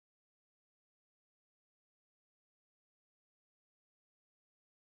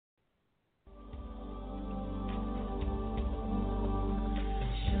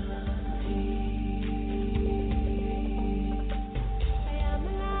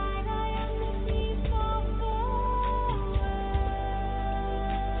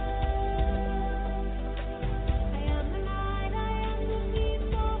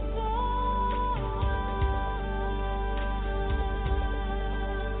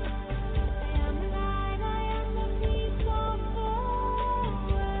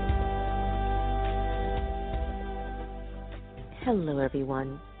Hello,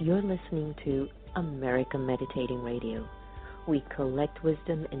 everyone. You're listening to America Meditating Radio. We collect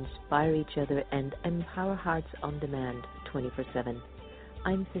wisdom, inspire each other, and empower hearts on demand 24/7.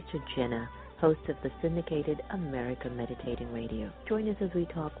 I'm Sister Jenna, host of the syndicated America Meditating Radio. Join us as we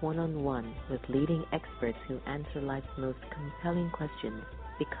talk one-on-one with leading experts who answer life's most compelling questions.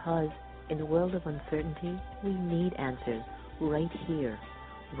 Because in a world of uncertainty, we need answers right here,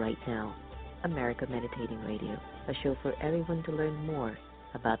 right now. America Meditating Radio, a show for everyone to learn more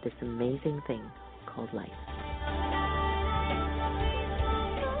about this amazing thing called life.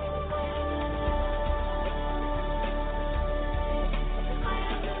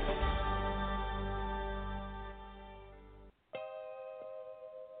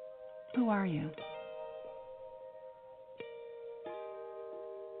 Who are you?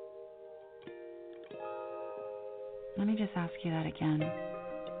 Let me just ask you that again.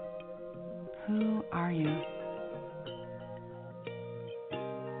 Who are you?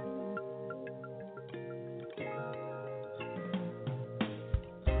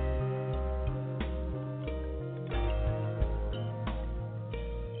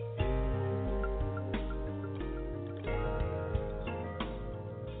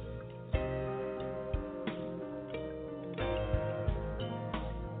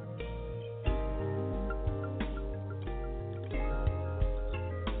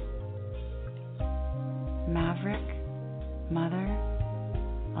 Maverick, mother,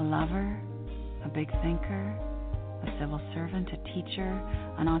 a lover, a big thinker, a civil servant, a teacher,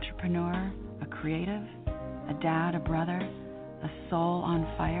 an entrepreneur, a creative, a dad, a brother, a soul on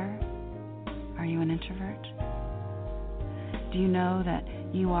fire? Are you an introvert? Do you know that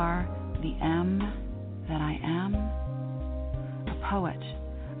you are the M that I am? A poet,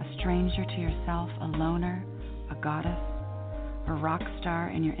 a stranger to yourself, a loner, a goddess, a rock star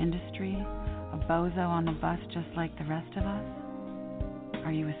in your industry, a bozo on the bus just like the rest of us?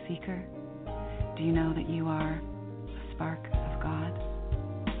 Are you a seeker? Do you know that you are a spark of God?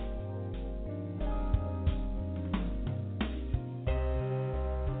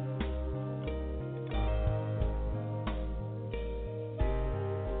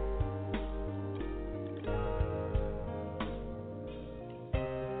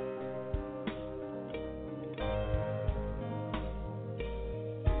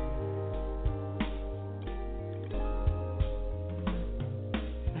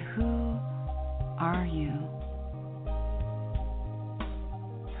 Are you?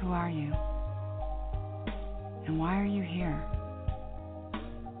 Who are you? And why are you here?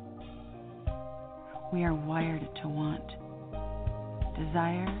 We are wired to want.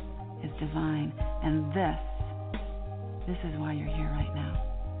 Desire is divine, and this is why you're here right now.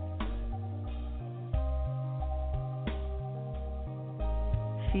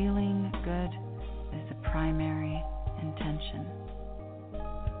 Feeling good is the primary intention.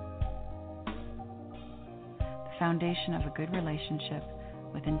 The foundation of a good relationship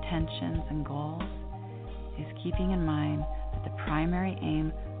with intentions and goals is keeping in mind that the primary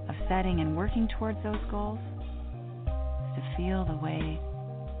aim of setting and working towards those goals is to feel the way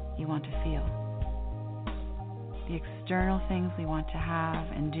you want to feel. The external things we want to have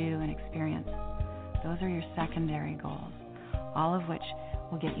and do and experience, those are your secondary goals, all of which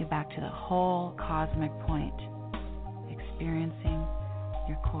will get you back to the whole cosmic point, experiencing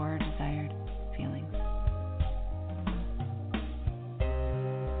your core desired feelings.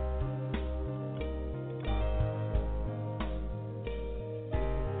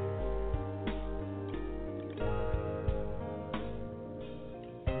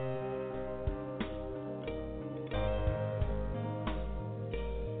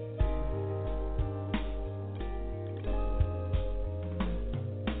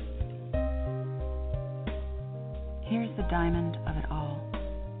 Here's the diamond of it all.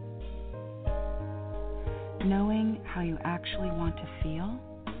 Knowing how you actually want to feel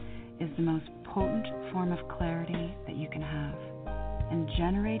is the most potent form of clarity that you can have. And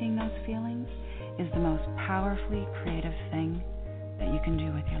generating those feelings is the most powerfully creative thing that you can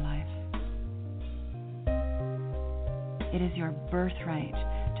do with your life. It is your birthright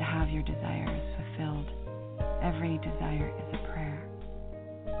to have your desires fulfilled. Every desire is a prayer.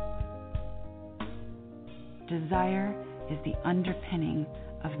 Desire is the underpinning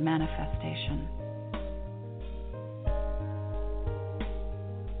of manifestation.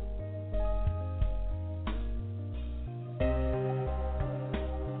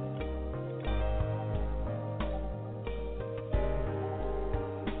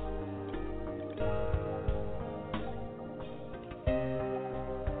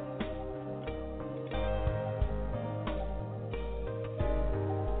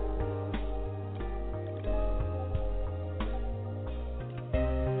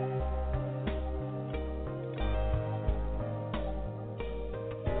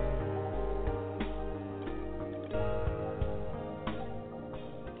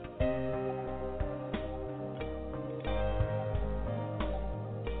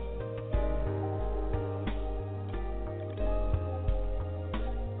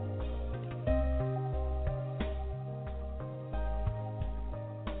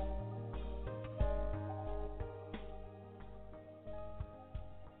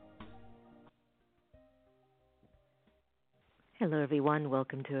 Hello, everyone.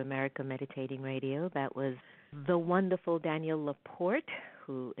 Welcome to America Meditating Radio. That was the wonderful Daniel Laporte,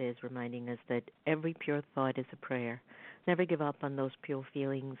 who is reminding us that every pure thought is a prayer. Never give up on those pure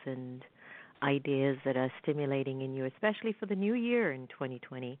feelings and ideas that are stimulating in you, especially for the new year in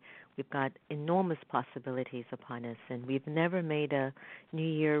 2020. We've got enormous possibilities upon us, and we've never made a New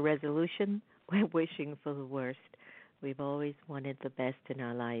Year resolution. We're wishing for the worst. We've always wanted the best in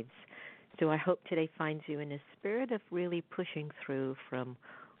our lives. So I hope today finds you in a spirit of really pushing through from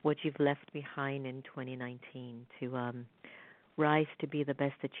what you've left behind in 2019 to rise to be the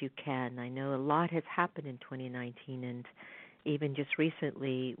best that you can. I know a lot has happened in 2019, and even just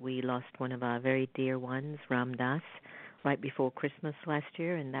recently we lost one of our very dear ones, Ram Dass, right before Christmas last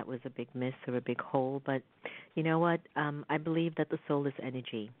year, and that was a big miss or a big hole. But you know what? I believe that the soul is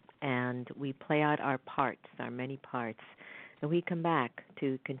energy, and we play out our parts, our many parts, and we come back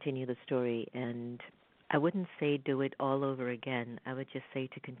to continue the story. And I wouldn't say do it all over again. I would just say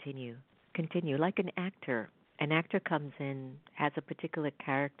to continue. Continue, like an actor. An actor comes in, has a particular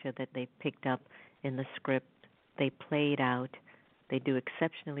character that they picked up in the script. They play it out. They do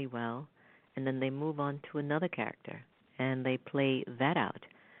exceptionally well. And then they move on to another character. And they play that out.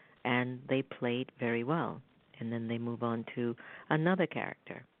 And they played very well. And then they move on to another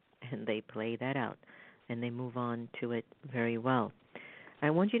character. And they play that out. And they move on to it very well. I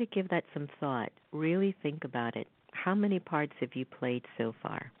want you to give that some thought. Really think about it. How many parts have you played so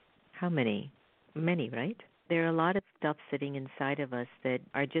far? How many? Many, right? There are a lot of stuff sitting inside of us that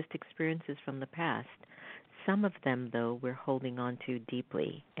are just experiences from the past. Some of them, though, we're holding on to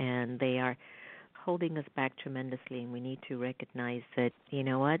deeply, and they are holding us back tremendously, and we need to recognize that, you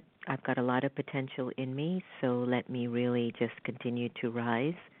know what, I've got a lot of potential in me, so let me really just continue to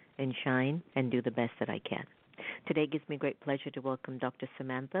rise and shine and do the best that I can. Today gives me great pleasure to welcome Dr.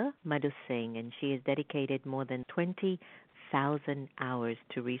 Samantha Madhosingh, and she has dedicated more than 20,000 hours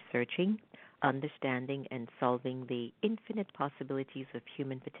to researching, understanding, and solving the infinite possibilities of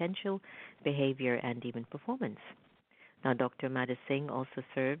human potential, behavior, and even performance. Now, Dr. Madhosingh also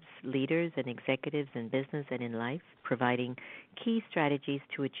serves leaders and executives in business and in life, providing key strategies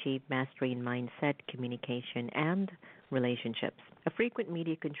to achieve mastery in mindset, communication, and relationships. A frequent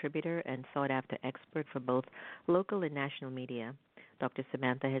media contributor and sought-after expert for both local and national media, Dr.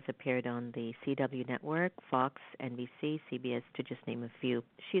 Samantha has appeared on the CW Network, Fox, NBC, CBS, to just name a few.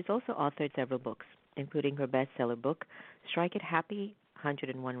 She has also authored several books, including her bestseller book, Strike It Happy,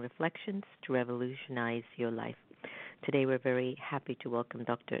 101 Reflections to Revolutionize Your Life. Today we're very happy to welcome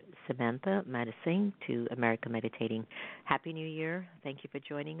Dr. Samantha Madhosingh to America Meditating. Happy New Year. Thank you for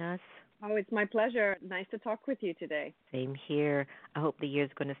joining us. Oh, it's my pleasure. Nice to talk with you today. Same here. I hope the year's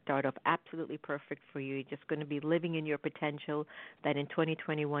going to start off absolutely perfect for you. You're just going to be living in your potential, that in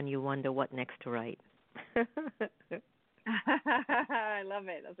 2021 you wonder what next to write. I love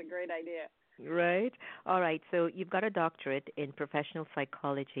it. That's a great idea. Right? All right. So you've got a doctorate in professional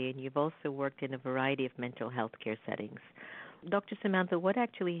psychology, and you've also worked in a variety of mental health care settings. Dr. Samantha, what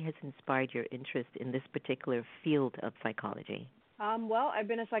actually has inspired your interest in this particular field of psychology? Well, I've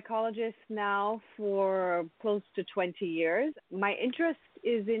been a psychologist now for close to 20 years. My interest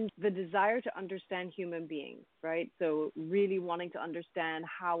is in the desire to understand human beings, right? So really wanting to understand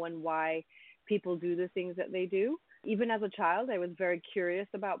how and why people do the things that they do. Even as a child, I was very curious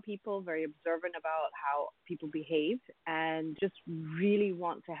about people, very observant about how people behaved, and just really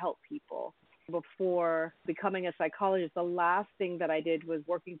want to help people. Before becoming a psychologist, the last thing that I did was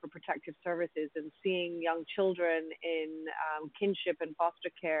working for protective services and seeing young children in kinship and foster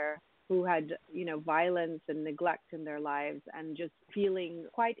care who had, violence and neglect in their lives, and just feeling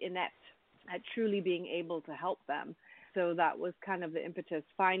quite inept at truly being able to help them. So that was kind of the impetus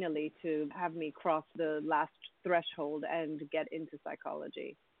finally to have me cross the last threshold and get into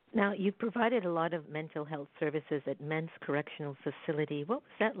psychology. Now, you've provided a lot of mental health services at men's correctional facility. What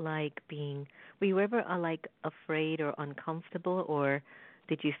was that like were you ever afraid or uncomfortable, or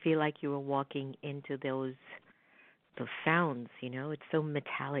did you feel like you were walking into those sounds, it's so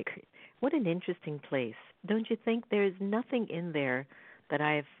metallic. What an interesting place. Don't you think there's nothing in there that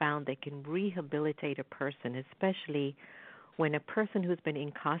I have found that can rehabilitate a person, especially when a person who's been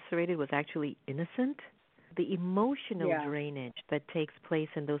incarcerated was actually innocent? The emotional drainage that takes place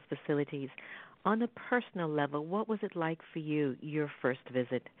in those facilities. On a personal level, what was it like for you, your first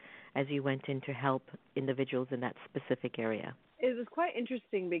visit, as you went in to help individuals in that specific area? It was quite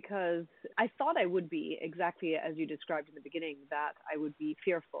interesting because I thought I would be, exactly as you described in the beginning, that I would be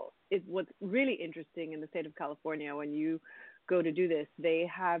fearful. What's really interesting in the state of California, when you go to do this, they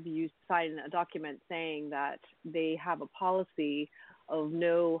have you sign a document saying that they have a policy of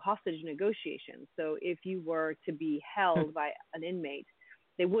no hostage negotiations. So if you were to be held by an inmate,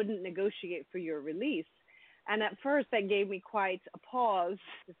 they wouldn't negotiate for your release. And at first, that gave me quite a pause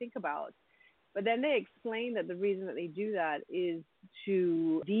to think about. But then they explained that the reason that they do that is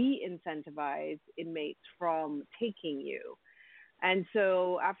to de-incentivize inmates from taking you. And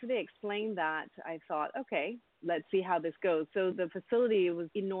so after they explained that, I thought, okay, let's see how this goes. So the facility was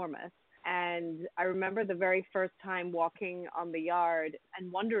enormous. And I remember the very first time walking on the yard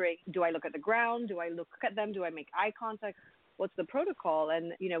and wondering, do I look at the ground? Do I look at them? Do I make eye contact? What's the protocol?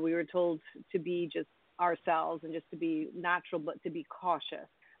 And, we were told to be just ourselves and just to be natural, but to be cautious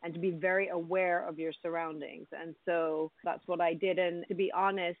and to be very aware of your surroundings. And so that's what I did. And to be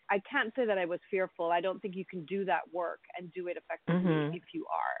honest, I can't say that I was fearful. I don't think you can do that work and do it effectively if you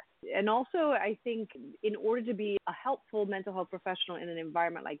are. And also, I think in order to be a helpful mental health professional in an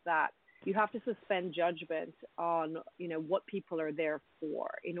environment like that, you have to suspend judgment on, what people are there for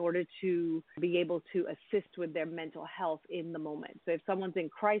in order to be able to assist with their mental health in the moment. So if someone's in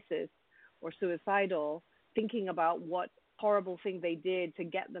crisis or suicidal, thinking about what horrible thing they did to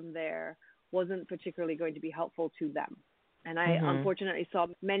get them there wasn't particularly going to be helpful to them. And I unfortunately saw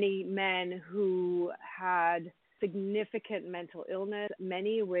many men who had significant mental illness,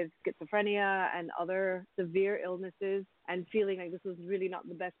 many with schizophrenia and other severe illnesses, and feeling like this was really not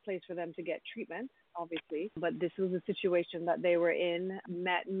the best place for them to get treatment, obviously. But this was a situation that they were in.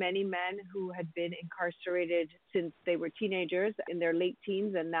 Met many men who had been incarcerated since they were teenagers, in their late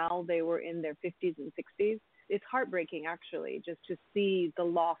teens, and now they were in their 50s and 60s. It's heartbreaking, actually, just to see the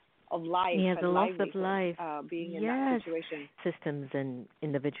loss of life. Yeah, the loss of life. Being in that situation. Systems and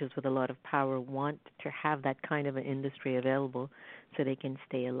individuals with a lot of power want to have that kind of an industry available so they can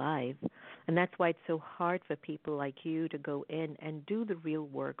stay alive. And that's why it's so hard for people like you to go in and do the real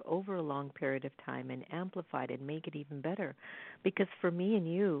work over a long period of time and amplify it and make it even better. Because for me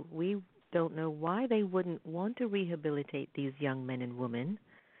and you, we don't know why they wouldn't want to rehabilitate these young men and women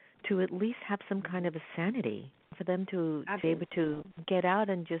to at least have some kind of a sanity, for them to be able to get out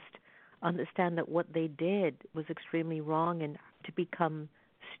and just understand that what they did was extremely wrong, and to become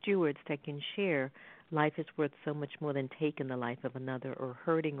stewards that can share life is worth so much more than taking the life of another or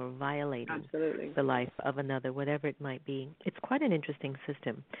hurting or violating the life of another, whatever it might be. It's quite an interesting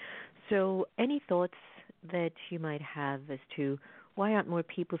system. So any thoughts that you might have as to why aren't more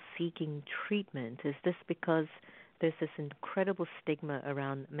people seeking treatment? Is this because there's this incredible stigma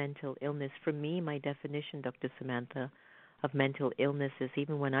around mental illness? For me, my definition, Dr. Samantha, of mental illness is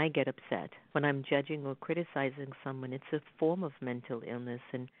even when I get upset, when I'm judging or criticizing someone, it's a form of mental illness.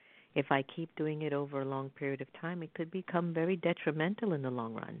 And if I keep doing it over a long period of time, it could become very detrimental in the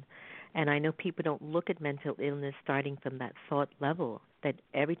long run. And I know people don't look at mental illness starting from that thought level, that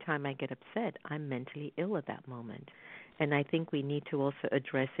every time I get upset, I'm mentally ill at that moment. And I think we need to also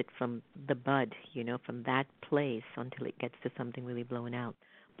address it from the bud, from that place until it gets to something really blown out.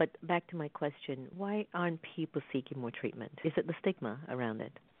 But back to my question, why aren't people seeking more treatment? Is it the stigma around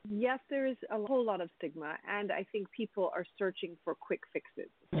it? Yes, there is a whole lot of stigma, and I think people are searching for quick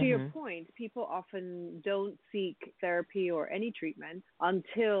fixes. To your point, people often don't seek therapy or any treatment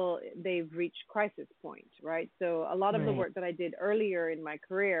until they've reached crisis point, right? So a lot of the work that I did earlier in my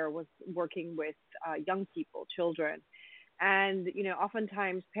career was working with young people, children. And,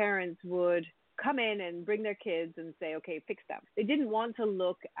 oftentimes parents would come in and bring their kids and say, okay, fix them. They didn't want to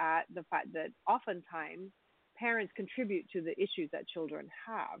look at the fact that oftentimes parents contribute to the issues that children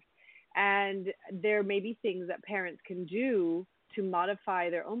have. And there may be things that parents can do to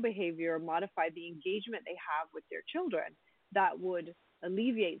modify their own behavior, or modify the engagement they have with their children that would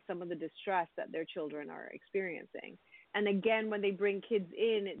alleviate some of the distress that their children are experiencing. And again, when they bring kids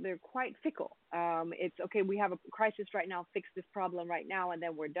in, they're quite fickle. It's, okay, we have a crisis right now, fix this problem right now, and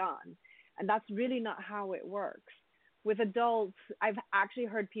then we're done. And that's really not how it works. With adults, I've actually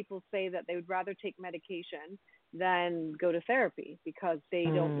heard people say that they would rather take medication than go to therapy because they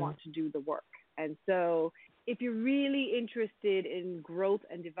don't want to do the work. And so if you're really interested in growth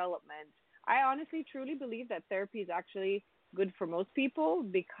and development, I honestly, truly believe that therapy is actually good for most people,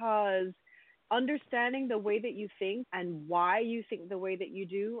 because understanding the way that you think and why you think the way that you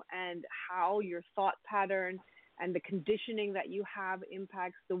do, and how your thought pattern and the conditioning that you have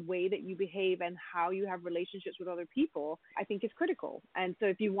impacts the way that you behave and how you have relationships with other people, I think is critical. And so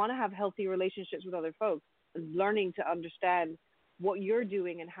if you want to have healthy relationships with other folks, learning to understand what you're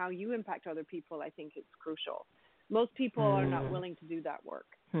doing and how you impact other people, I think is crucial. Most people are not willing to do that work.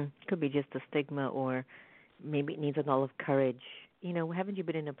 Could be just a stigma, or maybe it needs a lot of courage. Haven't you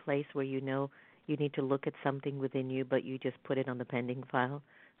been in a place where you need to look at something within you, but you just put it on the pending file?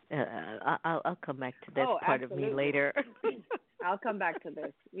 I'll come back to that part of me later. I'll come back to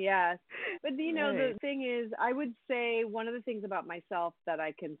this. Yes. But, Right. the thing is, I would say one of the things about myself that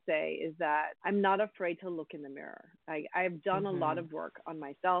I can say is that I'm not afraid to look in the mirror. I've done a lot Mhm. of work on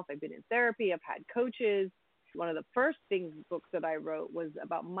myself. I've been in therapy. I've had coaches. One of the first books that I wrote was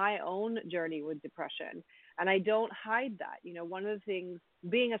about my own journey with depression. And I don't hide that. One of the things,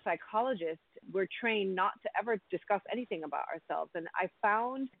 being a psychologist, we're trained not to ever discuss anything about ourselves. And I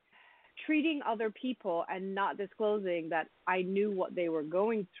found treating other people and not disclosing that I knew what they were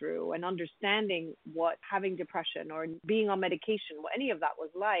going through and understanding what having depression or being on medication, what any of that was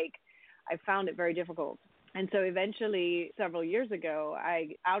like, I found it very difficult. And so eventually, several years ago,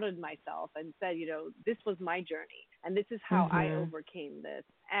 I outed myself and said, this was my journey and this is how I Mhm. overcame this.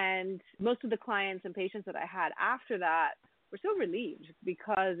 And most of the clients and patients that I had after that were so relieved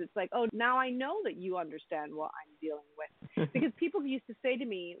because it's like, oh, now I know that you understand what I'm dealing with. Because people used to say to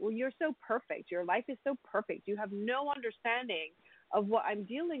me, well, you're so perfect. Your life is so perfect. You have no understanding of what I'm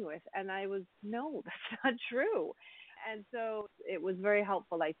dealing with. And I was, no, that's not true. And so it was very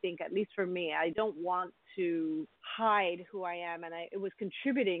helpful, I think, at least for me. I don't want to hide who I am. And it was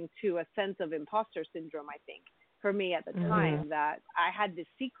contributing to a sense of imposter syndrome, I think, for me at the Mhm. time, that I had this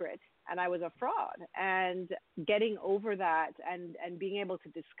secret and I was a fraud. And getting over that and being able to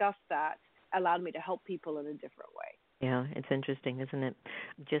discuss that allowed me to help people in a different way. Yeah, it's interesting, isn't it?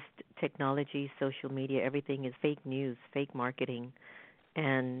 Just technology, social media, everything is fake news, fake marketing.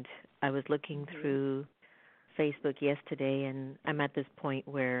 And I was looking Mhm. through Facebook yesterday, and I'm at this point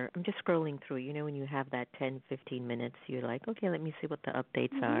where I'm just scrolling through. When you have that 10, 15 minutes, you're like, okay, let me see what the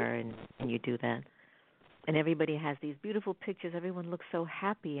updates Mhm. are, and you do that. And everybody has these beautiful pictures. Everyone looks so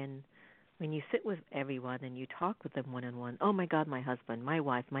happy, and when you sit with everyone and you talk with them one on one, oh my God, my husband, my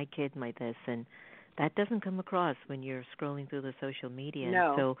wife, my kid, my this, and that doesn't come across when you're scrolling through the social media. And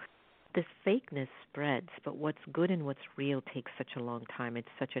No. so this fakeness spreads, but what's good and what's real takes such a long time. It's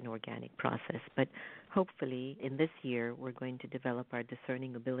such an organic process. But hopefully, in this year, we're going to develop our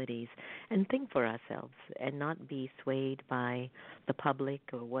discerning abilities and think for ourselves and not be swayed by the public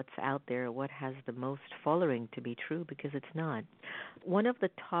or what's out there or what has the most following to be true, because it's not. One of the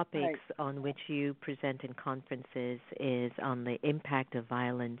topics Right. on which you present in conferences is on the impact of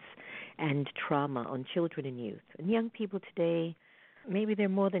violence and trauma on children and youth. And young people today, maybe they're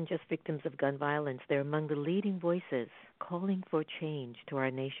more than just victims of gun violence. They're among the leading voices calling for change to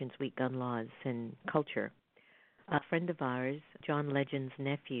our nation's weak gun laws and culture. A friend of ours, John Legend's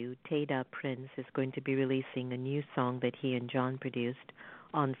nephew, Teda Prince, is going to be releasing a new song that he and John produced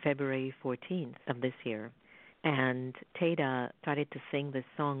on February 14th of this year. And Teda started to sing this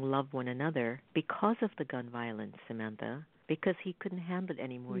song, Love One Another, because of the gun violence, Samantha, because he couldn't handle it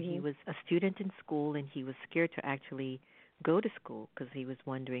anymore. He Mhm. was a student in school and he was scared to actually go to school because he was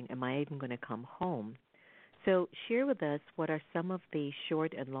wondering, am I even going to come home? So, share with us what are some of the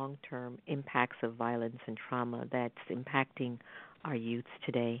short and long term impacts of violence and trauma that's impacting our youths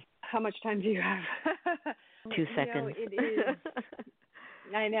today. How much time do you have? 2 seconds. It is.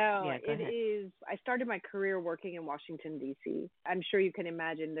 I know Yeah, go it ahead. is. I started my career working in Washington, D.C. I'm sure you can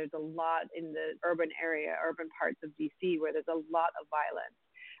imagine there's a lot in the urban area, urban parts of D.C., where there's a lot of violence.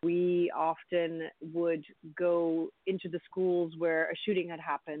 We often would go into the schools where a shooting had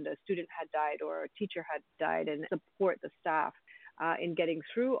happened, a student had died, or a teacher had died, and support the staff in getting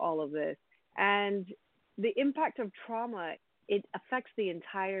through all of this. And the impact of trauma, it affects the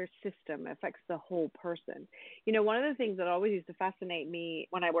entire system, affects the whole person. One of the things that always used to fascinate me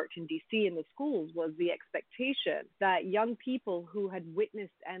when I worked in DC in the schools was the expectation that young people who had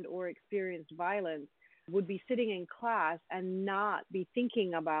witnessed and or experienced violence would be sitting in class and not be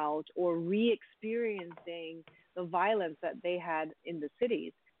thinking about or re-experiencing the violence that they had in the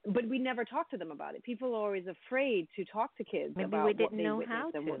cities. But we never talked to them about it. People are always afraid to talk to kids Maybe we about what didn't they know witnessed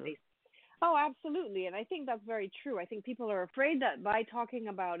how and what to. they. Oh, absolutely. And I think that's very true. I think people are afraid that by talking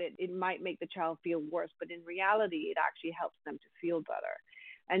about it, it might make the child feel worse. But in reality, it actually helps them to feel better.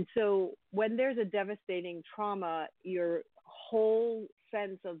 And so when there's a devastating trauma, your whole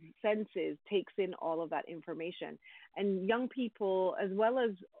sense of senses takes in all of that information. And young people, as well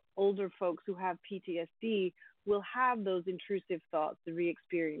as older folks who have PTSD, will have those intrusive thoughts, the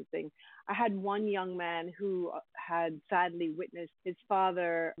re-experiencing. I had one young man who had sadly witnessed his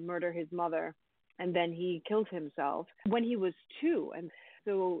father murder his mother, and then he killed himself when he was 2. And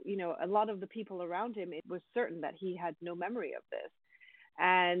so, a lot of the people around him, it was certain that he had no memory of this.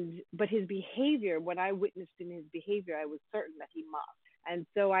 But his behavior, when I witnessed in his behavior, I was certain that he must. And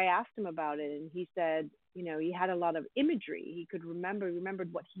so I asked him about it, and he said, he had a lot of imagery. He could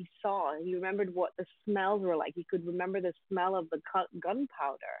remembered what he saw. He remembered what the smells were like. He could remember the smell of the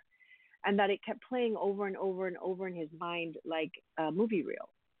gunpowder. and that it kept playing over and over and over in his mind like a movie reel.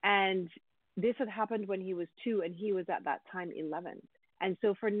 And this had happened when he was 2, and he was at that time 11. And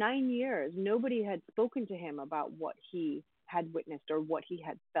so for 9 years, nobody had spoken to him about what he had witnessed or what he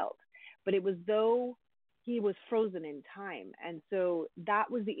had felt. But it was though he was frozen in time. And so that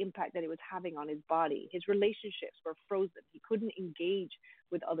was the impact that it was having on his body. His relationships were frozen. He couldn't engage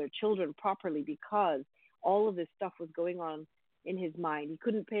with other children properly because all of this stuff was going on in his mind. He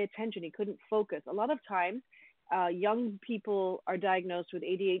couldn't pay attention. He couldn't focus. A lot of times, young people are diagnosed with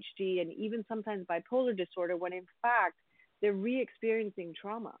ADHD and even sometimes bipolar disorder when in fact they're re-experiencing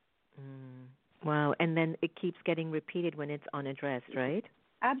trauma. Wow. And then it keeps getting repeated when it's unaddressed, right?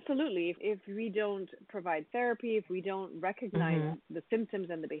 Absolutely. If we don't provide therapy, if we don't recognize the symptoms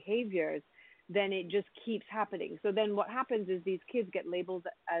and the behaviors, then it just keeps happening. So then what happens is these kids get labeled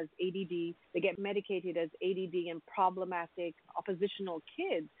as ADD, they get medicated as ADD and problematic, oppositional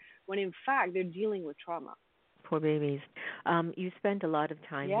kids, when in fact they're dealing with trauma. Poor babies. You spent a lot of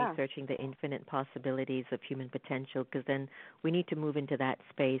time researching the infinite possibilities of human potential, because then we need to move into that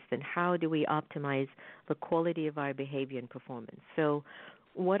space. And how do we optimize the quality of our behavior and performance? So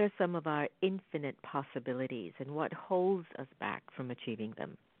what are some of our infinite possibilities, and what holds us back from achieving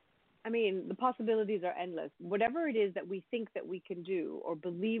them? I mean, the possibilities are endless. Whatever it is that we think that we can do or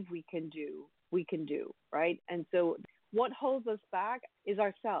believe we can do, right? And so what holds us back is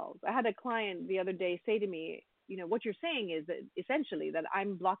ourselves. I had a client the other day say to me, you know, what you're saying is that essentially that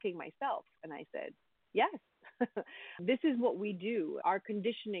I'm blocking myself. And I said, yes, this is what we do. Our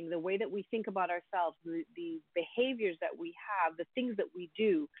conditioning, the way that we think about ourselves, the behaviors that we have, the things that we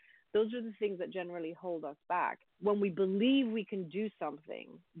do, those are the things that generally hold us back. When we believe we can do something,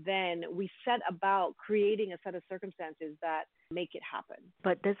 then we set about creating a set of circumstances that make it happen.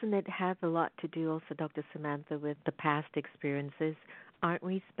 But doesn't it have a lot to do also, Dr. Samantha, with the past experiences? Aren't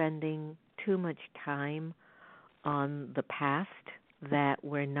we spending too much time on the past that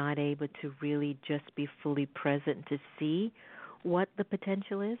we're not able to really just be fully present to see what the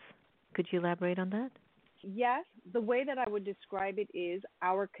potential is? Could you elaborate on that? Yes, the way that I would describe it is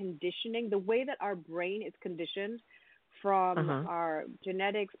our conditioning, the way that our brain is conditioned from our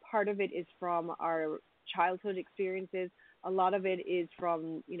genetics. Part of it is from our childhood experiences. A lot of it is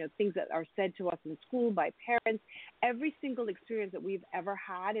from, you know, things that are said to us in school by parents. Every single experience that we've ever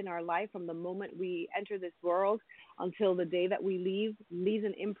had in our life, from the moment we enter this world until the day that we leave, leaves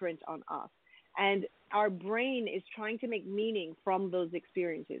an imprint on us. And our brain is trying to make meaning from those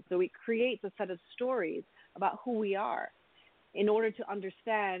experiences. So it creates a set of stories about who we are in order to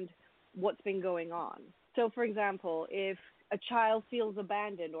understand what's been going on. So, for example, if a child feels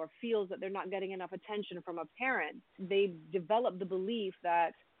abandoned or feels that they're not getting enough attention from a parent, they develop the belief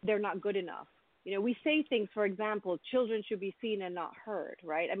that they're not good enough. You know, we say things, for example, children should be seen and not heard,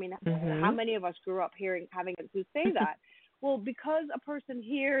 right? I mean, how many of us grew up having to say that? Well, because a person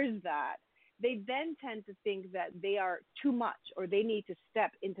hears that, they then tend to think that they are too much, or they need to step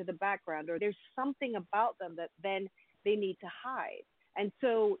into the background, or there's something about them that then they need to hide. And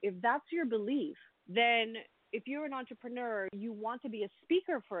so if that's your belief, then if you're an entrepreneur, you want to be a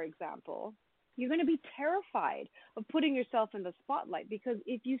speaker, for example, you're going to be terrified of putting yourself in the spotlight, because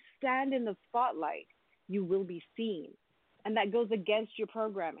if you stand in the spotlight, you will be seen. And that goes against your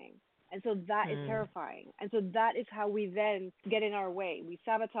programming. And so that is terrifying. And so that is how we then get in our way. We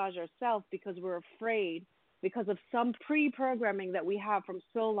sabotage ourselves because we're afraid, because of some pre-programming that we have from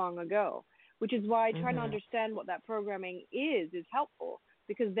so long ago, which is why trying to understand what that programming is helpful,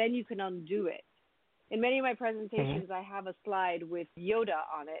 because then you can undo it. In many of my presentations, I have a slide with Yoda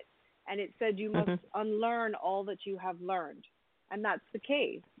on it, and it said you must unlearn all that you have learned. And that's the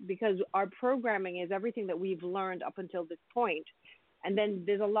case, because our programming is everything that we've learned up until this point. And then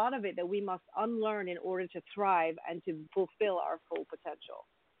there's a lot of it that we must unlearn in order to thrive and to fulfill our full potential.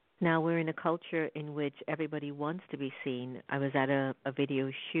 Now, we're in a culture in which everybody wants to be seen. I was at a video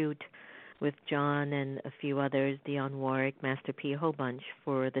shoot with John and a few others, Dionne Warwick, Master P, a whole bunch,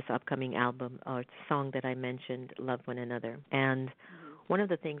 for this upcoming album or song that I mentioned, Love One Another. And one of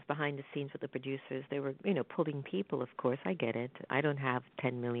the things behind the scenes with the producers, they were, pulling people, of course. I get it. I don't have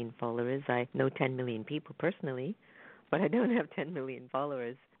 10 million followers. I know 10 million people personally, but I don't have 10 million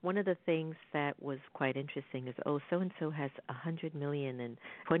followers. One of the things that was quite interesting is, so-and-so has 100 million and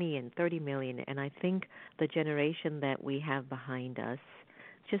 20 and 30 million. And I think the generation that we have behind us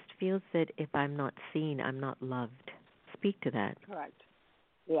just feels that if I'm not seen, I'm not loved. Speak to that. Correct.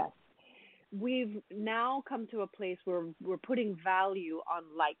 Yes. We've now come to a place where we're putting value on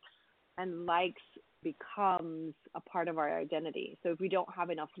likes, and likes becomes a part of our identity. So if we don't have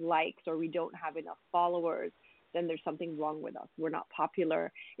enough likes or we don't have enough followers, then there's something wrong with us. We're not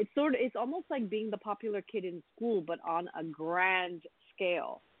popular. It's almost like being the popular kid in school, but on a grand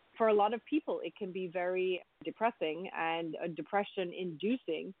scale. For a lot of people, it can be very depressing and depression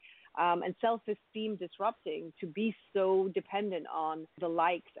inducing and self-esteem disrupting to be so dependent on the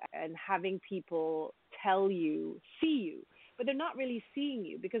likes and having people tell you, see you, but they're not really seeing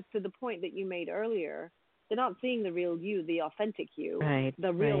you, because to the point that you made earlier, they're not seeing the real you, the authentic you, Right,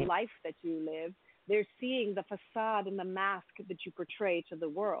 the real right. life that you live. They're seeing the facade and the mask that you portray to the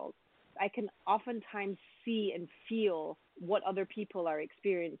world. I can oftentimes see and feel what other people are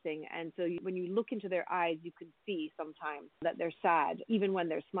experiencing. And so when you look into their eyes, you can see sometimes that they're sad, even when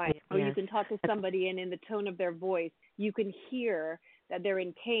they're smiling. Or you Yes. can talk to somebody and in the tone of their voice, you can hear that they're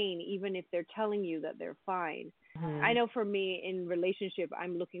in pain, even if they're telling you that they're fine. Mhm. I know for me in relationship,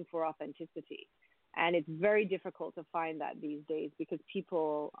 I'm looking for authenticity. And it's very difficult to find that these days because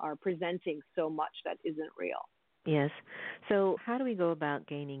people are presenting so much that isn't real. Yes. So, how do we go about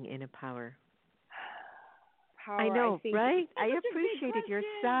gaining inner power? I Power, I know, think, right? that's I such a big appreciated your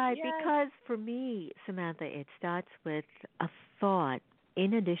question. side Yes. because for me, Samantha, it starts with a thought.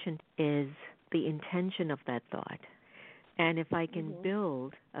 In addition, is the intention of that thought. And if I can Mhm.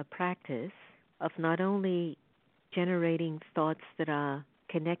 build a practice of not only generating thoughts that are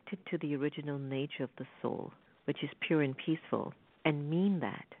connected to the original nature of the soul, which is pure and peaceful, and mean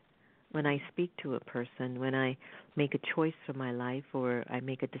that when I speak to a person, when I make a choice for my life or I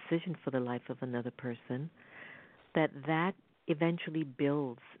make a decision for the life of another person, that eventually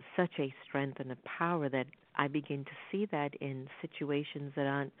builds such a strength and a power that I begin to see that in situations that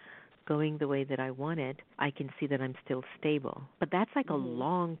aren't going the way that I want it, I can see that I'm still stable. But that's like a Mhm.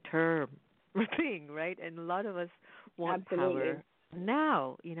 long-term thing, right? And a lot of us want Absolutely. power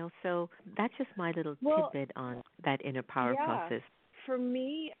now, so that's just my little Well, tidbit on that inner power yeah. process. For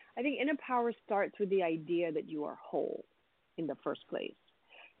me, I think inner power starts with the idea that you are whole in the first place.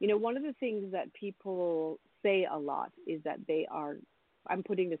 One of the things that people say a lot is that they are, I'm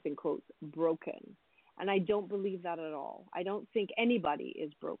putting this in quotes, broken. And I don't believe that at all. I don't think anybody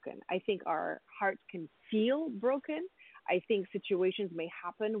is broken. I think our hearts can feel broken. I think situations may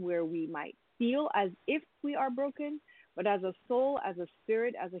happen where we might feel as if we are broken, but as a soul, as a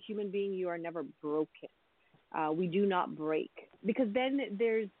spirit, as a human being, you are never broken. We do not break. Because then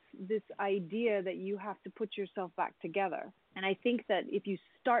there's this idea that you have to put yourself back together. And I think that if you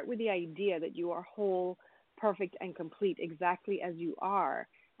start with the idea that you are whole, perfect, and complete exactly as you are,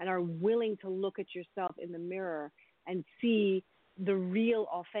 and are willing to look at yourself in the mirror and see the real,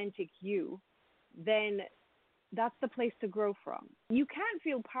 authentic you, then that's the place to grow from. You can't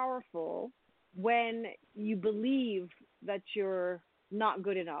feel powerful when you believe that you're not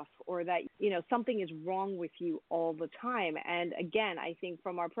good enough or that something is wrong with you all the time. And again, I think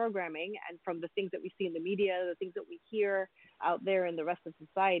from our programming and from the things that we see in the media, the things that we hear out there in the rest of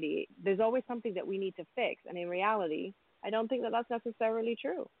society, there's always something that we need to fix. And in reality, I don't think that that's necessarily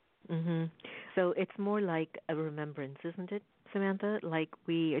true. Mhm. So it's more like a remembrance, isn't it, Samantha? Like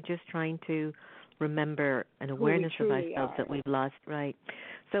we are just trying to remember an Who we awareness of truly ourselves are. that we've lost, right?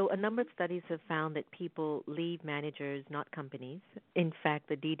 So a number of studies have found that people leave managers, not companies. In fact,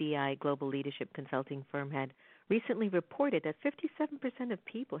 the DDI Global Leadership Consulting firm had recently reported that 57% of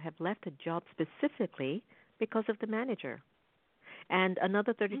people have left a job specifically because of the manager. And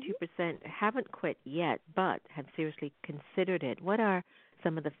another Mm-hmm. 32% haven't quit yet, but have seriously considered it. What are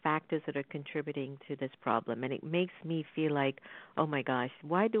some of the factors that are contributing to this problem? And it makes me feel like, oh my gosh,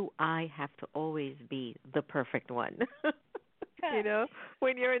 why do I have to always be the perfect one? you know,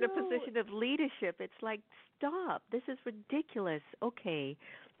 when you're in a So position of leadership, it's like, stop. This is ridiculous. Okay,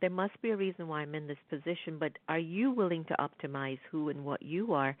 there must be a reason why I'm in this position, but are you willing to optimize who and what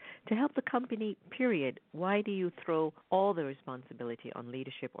you are to help the company, period? Why do you throw all the responsibility on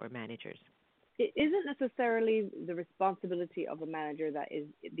leadership or managers? it isn't necessarily the responsibility of a manager that is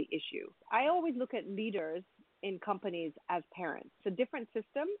the issue. I always look at leaders in companies as parents. It's a different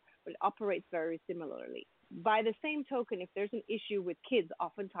system, but it operates very similarly. By the same token, if there's an issue with kids,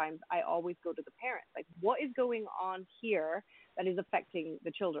 oftentimes I always go to the parents. Like, what is going on here that is affecting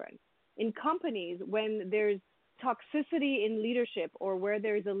the children? In companies, when there's toxicity in leadership or where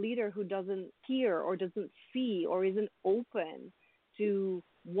there's a leader who doesn't hear or doesn't see or isn't open to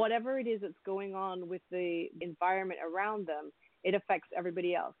whatever it is that's going on with the environment around them, it affects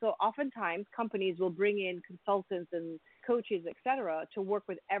everybody else. So oftentimes companies will bring in consultants and coaches, et cetera, to work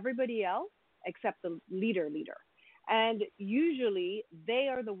with everybody else except the leader. And usually they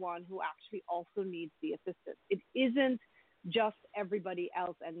are the one who actually also needs the assistance. It isn't just everybody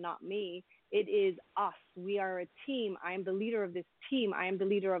else and not me. It is us. We are a team. I am the leader of this team. I am the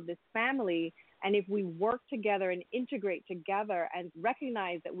leader of this family. And if we work together and integrate together and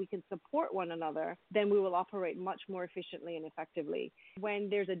recognize that we can support one another, then we will operate much more efficiently and effectively. When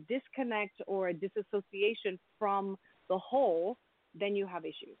there's a disconnect or a disassociation from the whole, then you have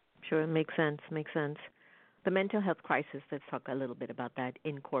issues. Sure, makes sense, makes sense. The mental health crisis, let's talk a little bit about that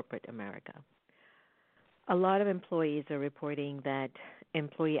in corporate America. A lot of employees are reporting that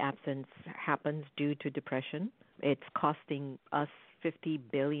employee absence happens due to depression. It's costing us $50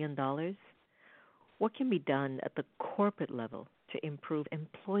 billion. What can be done at the corporate level to improve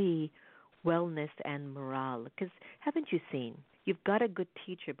employee wellness and morale? Because haven't you seen, you've got a good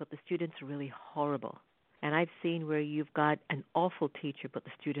teacher, but the students are really horrible. And I've seen where you've got an awful teacher, but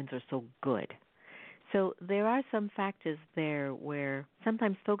the students are so good. So there are some factors there where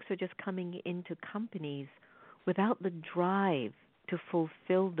sometimes folks are just coming into companies without the drive to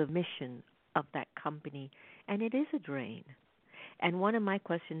fulfill the mission of that company, and it is a drain. And one of my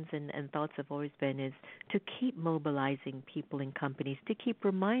questions and thoughts have always been is to keep mobilizing people in companies, to keep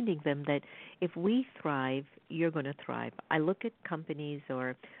reminding them that if we thrive, you're going to thrive. I look at companies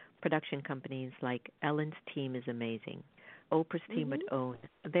or production companies like Ellen's team is amazing. Oprah's team at OWN,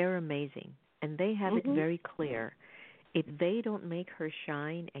 they're amazing. And they have it very clear. If they don't make her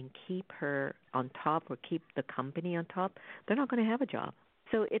shine and keep her on top or keep the company on top, they're not going to have a job.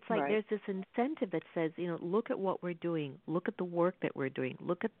 So it's like there's this incentive that says, look at what we're doing, look at the work that we're doing,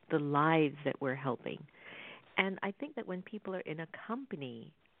 look at the lives that we're helping. And I think that when people are in a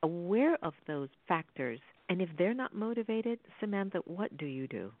company aware of those factors, and if they're not motivated, Samantha, what do you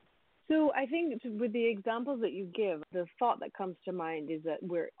do? So I think with the examples that you give, the thought that comes to mind is that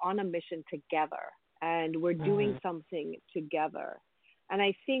we're on a mission together and we're doing something together. And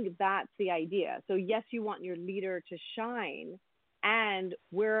I think that's the idea. So yes, you want your leader to shine, and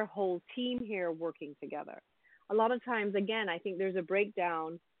we're a whole team here working together. A lot of times, again, I think there's a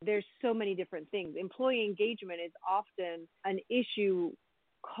breakdown. There's so many different things. Employee engagement is often an issue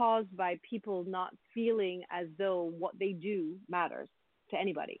caused by people not feeling as though what they do matters to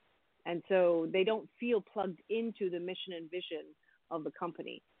anybody. And so they don't feel plugged into the mission and vision of the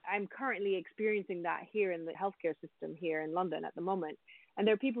company. I'm currently experiencing that here in the healthcare system here in London at the moment. And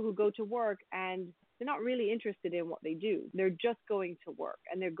there are people who go to work and they're not really interested in what they do. They're just going to work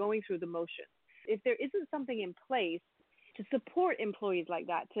and they're going through the motions. If there isn't something in place to support employees like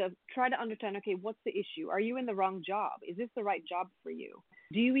that, to try to understand, okay, what's the issue? Are you in the wrong job? Is this the right job for you?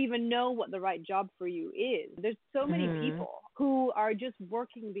 Do you even know what the right job for you is? There's so many people who are just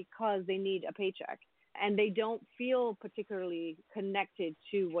working because they need a paycheck and they don't feel particularly connected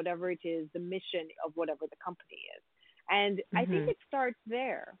to whatever it is, the mission of whatever the company is. And I think it starts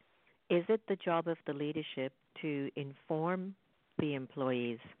there. Is it the job of the leadership to inform the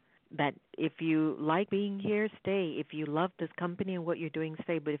employees that if you like being here, stay. If you love this company and what you're doing,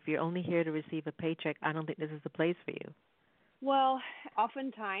 stay. But if you're only here to receive a paycheck, I don't think this is the place for you. Well,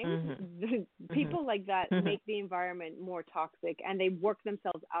 oftentimes people like that make the environment more toxic and they work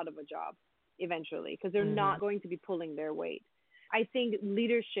themselves out of a job eventually because they're not going to be pulling their weight. I think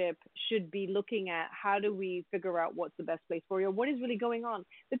leadership should be looking at how do we figure out what's the best place for you or what is really going on.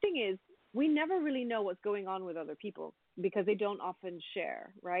 The thing is, we never really know what's going on with other people because they don't often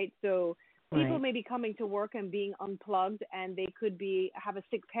share, right? So people may be coming to work and being unplugged and they could have a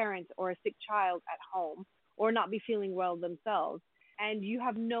sick parent or a sick child at home or not be feeling well themselves. And you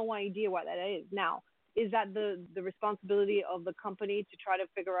have no idea what that is. Now, is that the responsibility of the company to try to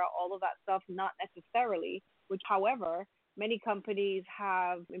figure out all of that stuff? Not necessarily, which, however, many companies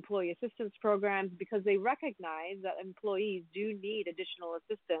have employee assistance programs because they recognize that employees do need additional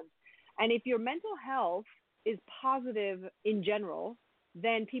assistance. And if your mental health is positive in general,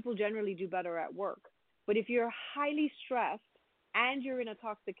 then people generally do better at work. But if you're highly stressed and you're in a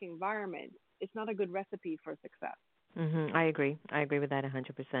toxic environment, it's not a good recipe for success. I agree. I agree with that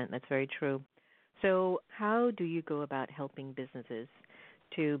 100%. That's very true. So how do you go about helping businesses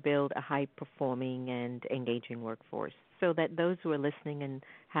to build a high-performing and engaging workforce so that those who are listening and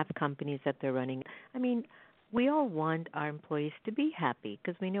have companies that they're running, I mean, we all want our employees to be happy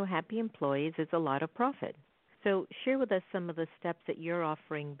because we know happy employees is a lot of profit. So share with us some of the steps that you're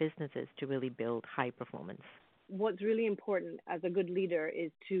offering businesses to really build high performance. What's really important as a good leader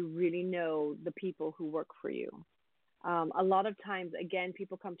is to really know the people who work for you. A lot of times, again,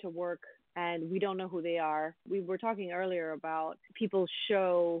 people come to work and we don't know who they are. We were talking earlier about people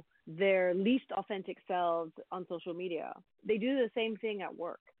show their least authentic selves on social media. They do the same thing at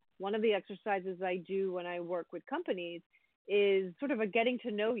work. One of the exercises I do when I work with companies is sort of a getting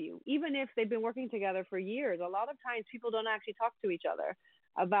to know you. Even if they've been working together for years, a lot of times people don't actually talk to each other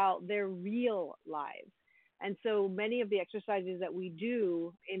about their real lives. And so many of the exercises that we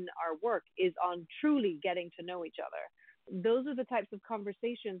do in our work is on truly getting to know each other. Those are the types of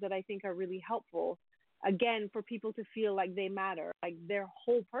conversations that I think are really helpful, again, for people to feel like they matter, like their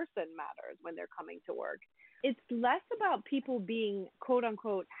whole person matters when they're coming to work. It's less about people being quote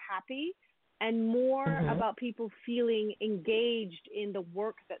unquote happy and more about people feeling engaged in the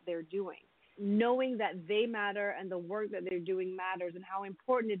work that they're doing, knowing that they matter and the work that they're doing matters, and how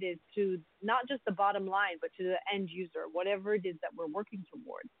important it is to not just the bottom line, but to the end user, whatever it is that we're working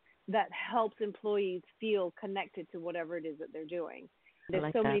towards, that helps employees feel connected to whatever it is that they're doing.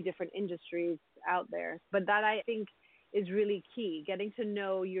 There's so many different industries out there, but that I think is really key, getting to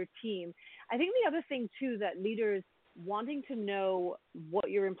know your team. I think the other thing too, that leaders wanting to know what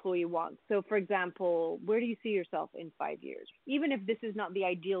your employee wants. So for example, where do you see yourself in 5 years? Even if this is not the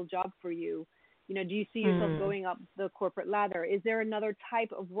ideal job for you, you know, do you see yourself going up the corporate ladder? Is there another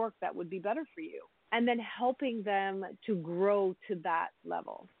type of work that would be better for you? And then helping them to grow to that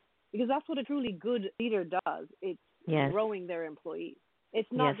level. Because that's what a truly good leader does. It's growing their employees. It's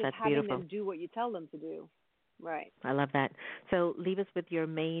not just having them do what you tell them to do. Right. I love that. So leave us with your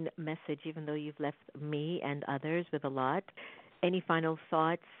main message, even though you've left me and others with a lot. Any final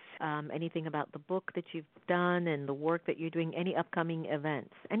thoughts, anything about the book that you've done and the work that you're doing, any upcoming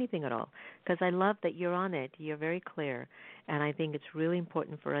events, anything at all? Because I love that you're on it. You're very clear. And I think it's really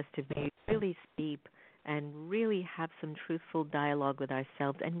important for us to be really steep and really have some truthful dialogue with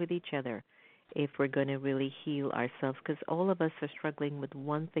ourselves and with each other if we're going to really heal ourselves, because all of us are struggling with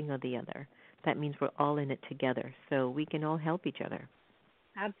one thing or the other. That means we're all in it together, so we can all help each other.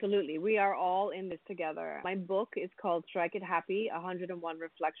 Absolutely. We are all in this together. My book is called Strike It Happy, 101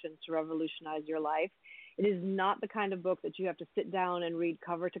 Reflections to Revolutionize Your Life. It is not the kind of book that you have to sit down and read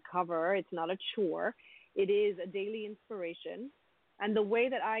cover to cover. It's not a chore. It is a daily inspiration. And the way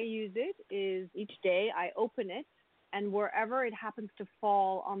that I use it is each day I open it, and wherever it happens to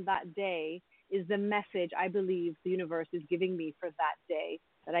fall on that day is the message I believe the universe is giving me for that day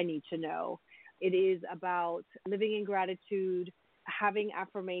that I need to know. It is about living in gratitude, having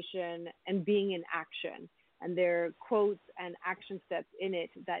affirmation, and being in action. And there are quotes and action steps in it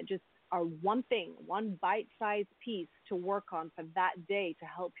that just are one thing, one bite-sized piece to work on for that day to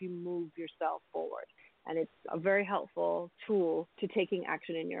help you move yourself forward. And it's a very helpful tool to taking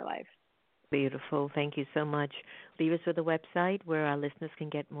action in your life. Beautiful. Thank you so much. Leave us with a website where our listeners can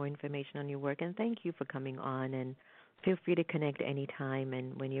get more information on your work. And thank you for coming on. And feel free to connect anytime.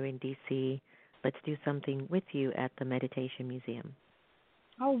 And when you're in D.C., let's do something with you at the Meditation Museum.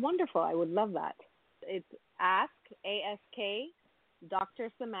 Oh, wonderful. I would love that. It's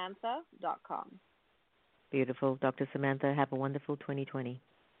drsamantha.com. Beautiful. Dr. Samantha, have a wonderful 2020.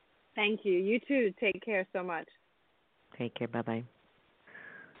 Thank you. You too. Take care so much. Take care. Bye-bye.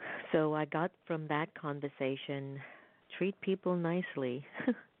 So I got from that conversation, treat people nicely.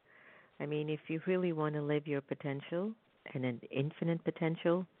 I mean, if you really want to live your potential and an infinite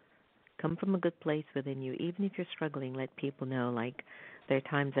potential, come from a good place within you. Even if you're struggling, let people know. Like, there are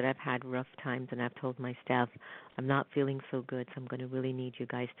times that I've had rough times and I've told my staff, I'm not feeling so good, so I'm going to really need you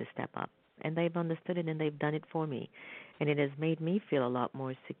guys to step up. And they've understood it and they've done it for me. And it has made me feel a lot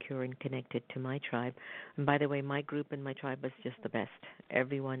more secure and connected to my tribe. And by the way, my group and my tribe is just the best.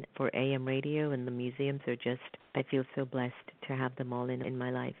 Everyone for AM radio and the museums are just, I feel so blessed to have them all in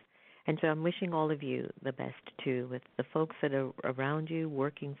my life. And so I'm wishing all of you the best, too, with the folks that are around you,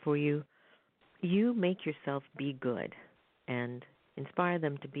 working for you. You make yourself be good and inspire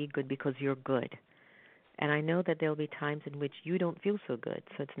them to be good because you're good. And I know that there'll be times in which you don't feel so good,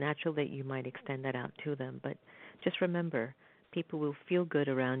 so it's natural that you might extend that out to them. But just remember, people will feel good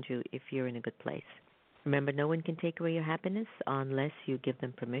around you if you're in a good place. Remember, no one can take away your happiness unless you give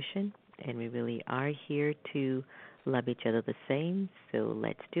them permission, and we really are here to love each other the same, so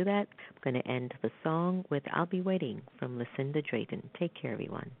let's do that. I'm going to end the song with I'll Be Waiting from Lucinda Drayton. Take care,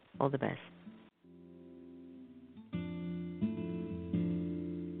 everyone. All the best.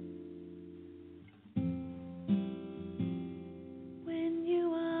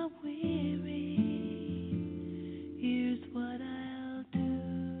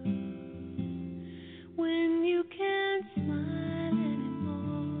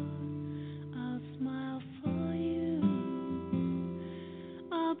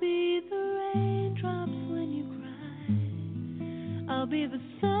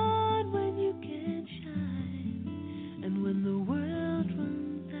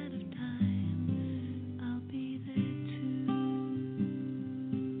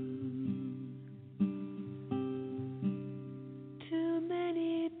 Too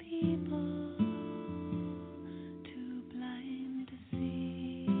many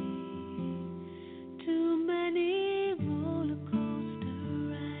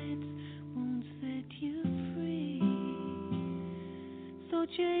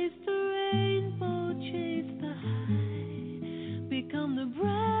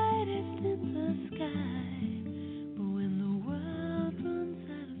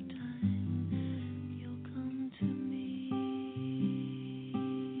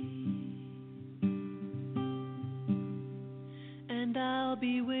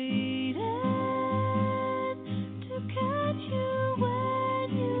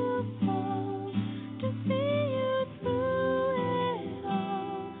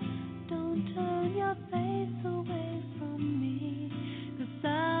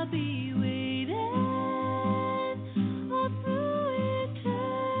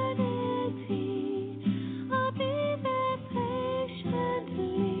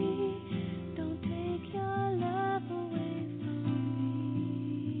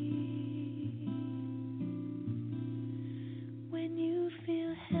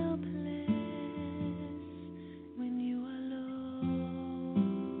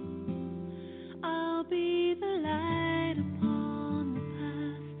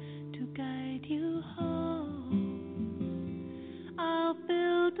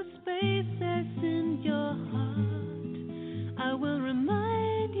spaces in your heart. I will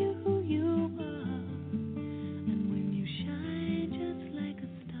remind you who you are. And when you shine just like a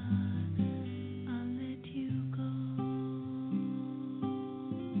star, I'll let you go.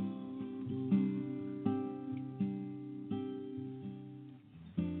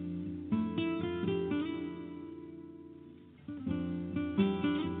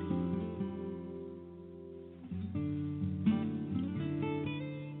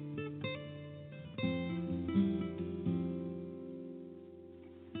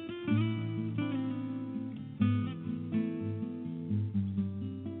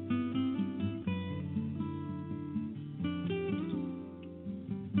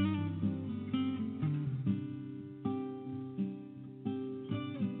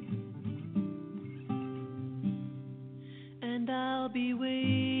 And I'll be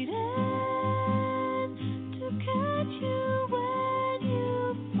waiting to catch you when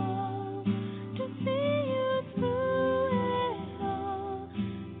you fall, to see you through it all.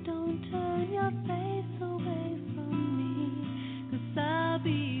 Don't turn your face away from me, 'cause I'll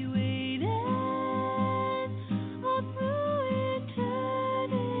be waiting all through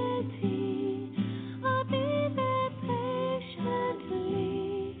eternity. I'll be there patiently.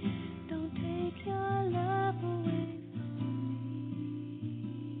 Don't take your love away from me.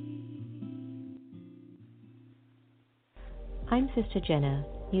 I'm Sister Jenna.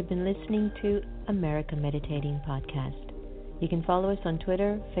 You've been listening to America Meditating Podcast. You can follow us on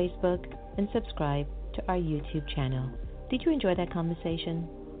Twitter, Facebook, and subscribe to our YouTube channel. Did you enjoy that conversation?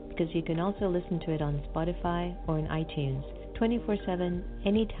 Because you can also listen to it on Spotify or in iTunes, 24/7,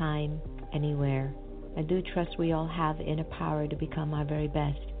 anytime, anywhere. I do trust we all have the inner power to become our very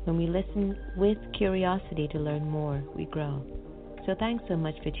best. When we listen with curiosity to learn more, we grow. So thanks so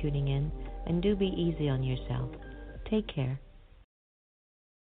much for tuning in, and do be easy on yourself. Take care.